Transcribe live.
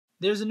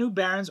There's a new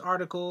Barron's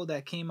article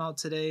that came out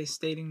today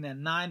stating that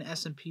 9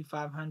 S&P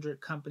 500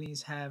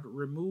 companies have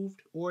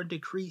removed or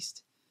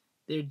decreased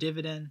their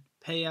dividend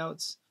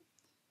payouts.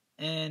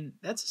 And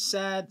that's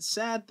a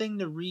sad thing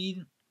to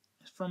read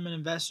from an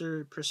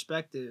investor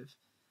perspective.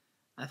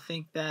 I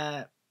think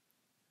that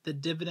the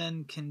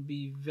dividend can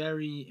be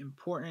very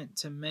important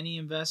to many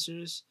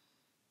investors,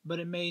 but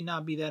it may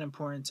not be that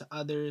important to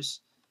others.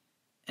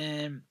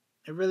 And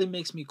it really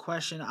makes me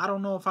question. I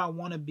don't know if I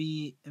want to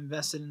be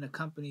invested in a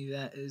company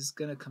that is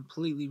going to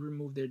completely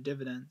remove their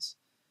dividends.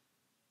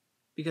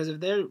 Because if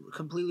they're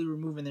completely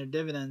removing their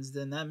dividends,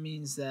 then that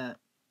means that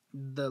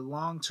the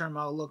long-term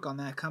outlook on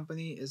that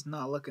company is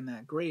not looking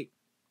that great.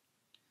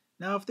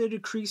 Now, if they're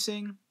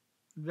decreasing,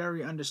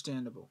 very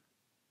understandable.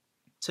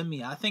 To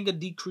me, I think a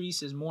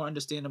decrease is more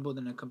understandable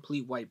than a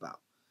complete wipeout.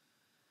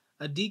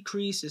 A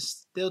decrease is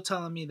still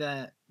telling me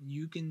that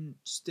you can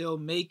still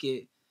make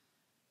it,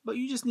 but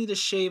you just need to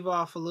shave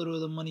off a little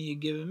of the money you're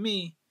giving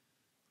me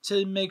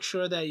to make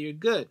sure that you're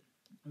good.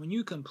 When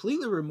you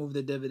completely remove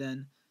the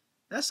dividend,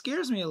 that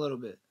scares me a little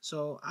bit.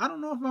 So I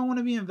don't know if I want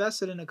to be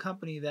invested in a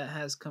company that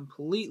has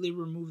completely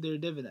removed their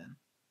dividend.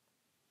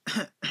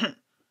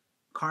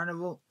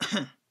 Carnival.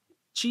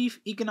 Chief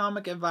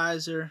Economic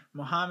Advisor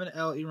Mohammed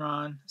El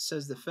Iran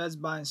says the Fed's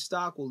buying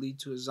stock will lead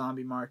to a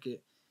zombie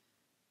market.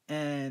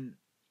 And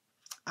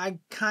I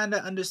kind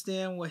of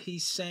understand what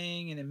he's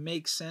saying and it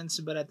makes sense,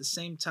 but at the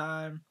same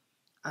time,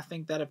 I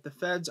think that if the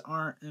Feds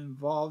aren't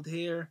involved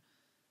here,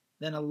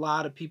 then a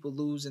lot of people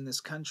lose in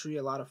this country.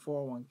 A lot of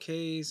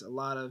 401ks, a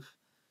lot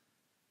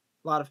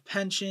of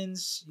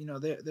pensions. You know,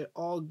 they're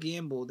all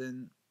gambled,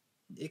 and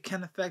it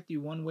can affect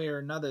you one way or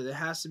another. There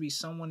has to be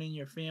someone in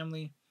your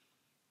family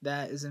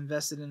that is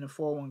invested in a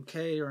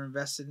 401k or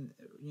invested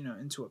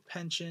into a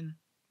pension.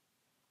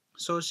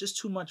 So it's just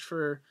too much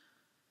for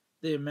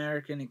the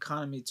American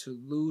economy to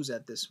lose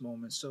at this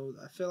moment. So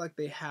I feel like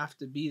they have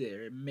to be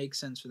there. It makes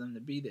sense for them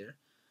to be there.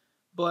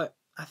 But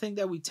I think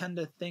that we tend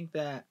to think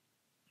that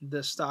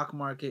the stock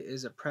market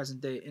is a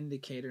present day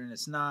indicator, and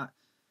it's not.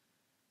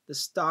 The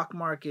stock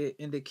market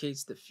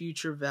indicates the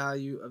future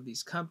value of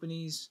these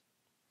companies,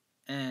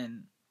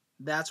 and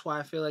that's why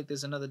I feel like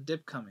there's another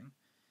dip coming.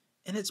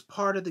 And it's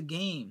part of the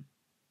game.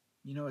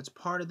 You know, it's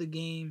part of the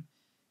game.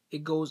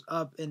 It goes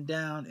up and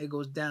down. It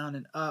goes down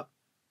and up.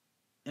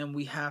 And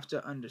we have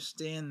to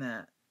understand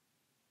that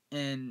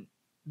and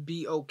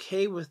be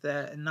okay with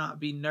that and not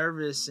be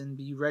nervous and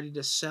be ready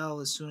to sell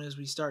as soon as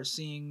we start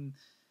seeing,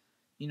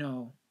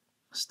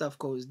 stuff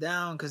goes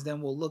down. Because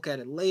then we'll look at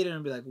it later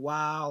and be like,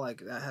 wow,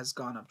 like that has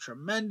gone up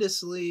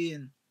tremendously.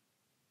 And,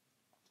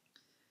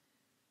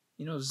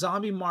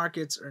 zombie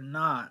markets or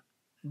not,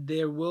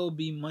 there will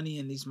be money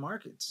in these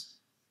markets.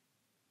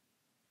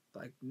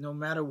 Like, no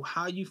matter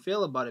how you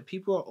feel about it,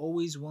 people are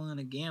always willing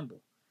to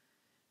gamble.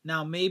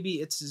 Now,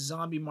 maybe it's a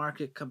zombie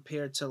market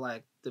compared to,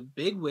 like, the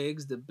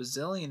bigwigs, the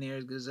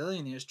bazillionaires,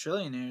 gazillionaires,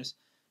 trillionaires.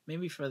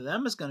 Maybe for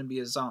them it's going to be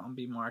a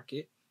zombie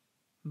market.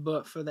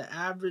 But for the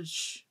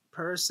average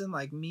person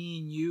like me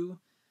and you,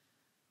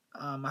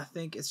 I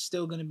think it's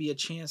still going to be a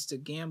chance to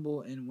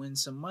gamble and win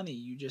some money.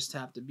 You just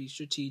have to be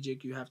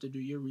strategic. You have to do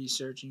your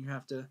research, and you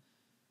have to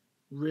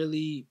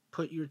really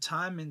put your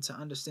time in to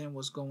understand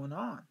what's going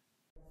on.